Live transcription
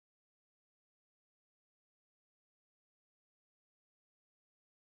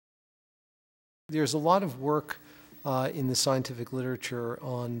There's a lot of work in the scientific literature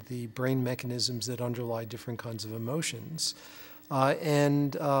on the brain mechanisms that underlie different kinds of emotions.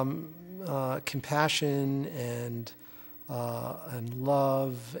 Compassion and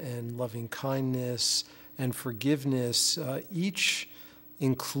love and loving kindness and forgiveness each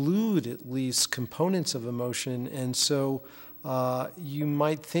include at least components of emotion, and so you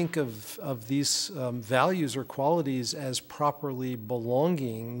might think of these values or qualities as properly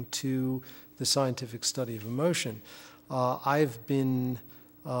belonging to the scientific study of emotion. I've been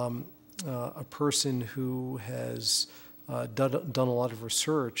a person who has done a lot of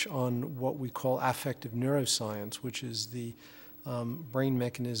research on what we call affective neuroscience, which is the brain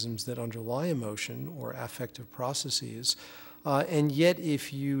mechanisms that underlie emotion or affective processes. And yet,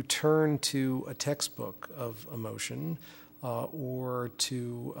 if you turn to a textbook of emotion or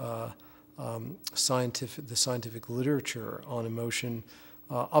to the scientific literature on emotion,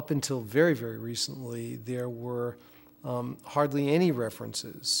 up until very, very recently, there were hardly any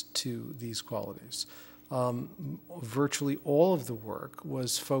references to these qualities. Virtually all of the work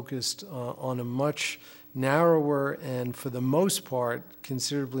was focused on a much narrower and, for the most part,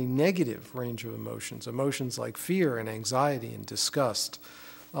 considerably negative range of emotions. Emotions like fear and anxiety and disgust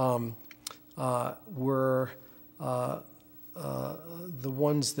were the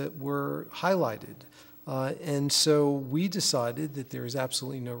ones that were highlighted. And so we decided that there is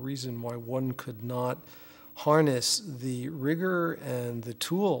absolutely no reason why one could not harness the rigor and the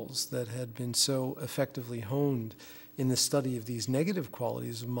tools that had been so effectively honed in the study of these negative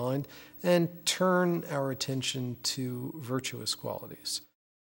qualities of mind and turn our attention to virtuous qualities.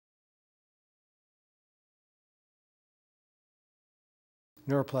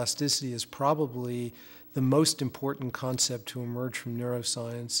 Neuroplasticity is probably the most important concept to emerge from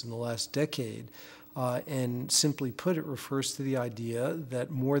neuroscience in the last decade. And simply put, it refers to the idea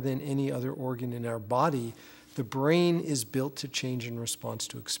that more than any other organ in our body, the brain is built to change in response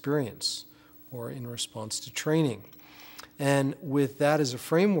to experience or in response to training. And with that as a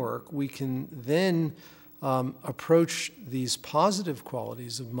framework, we can then approach these positive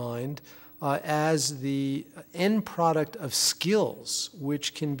qualities of mind as the end product of skills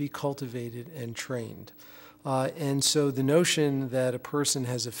which can be cultivated and trained. And so the notion that a person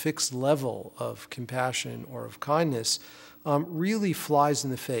has a fixed level of compassion or of kindness really flies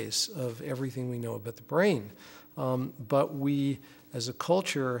in the face of everything we know about the brain. But we, as a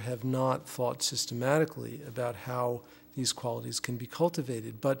culture, have not thought systematically about how these qualities can be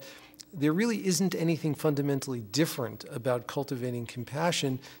cultivated. But there really isn't anything fundamentally different about cultivating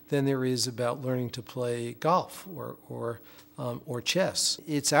compassion than there is about learning to play golf or chess.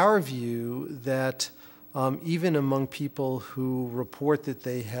 It's our view that even among people who report that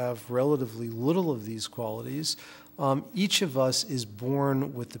they have relatively little of these qualities, each of us is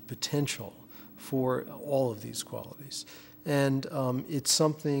born with the potential for all of these qualities. And it's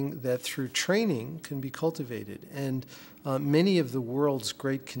something that through training can be cultivated. And many of the world's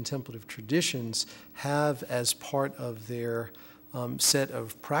great contemplative traditions have, as part of their set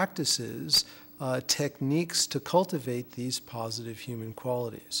of practices, techniques to cultivate these positive human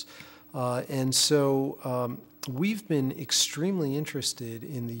qualities. And so we've been extremely interested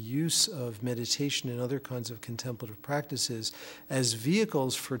in the use of meditation and other kinds of contemplative practices as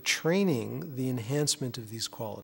vehicles for training the enhancement of these qualities.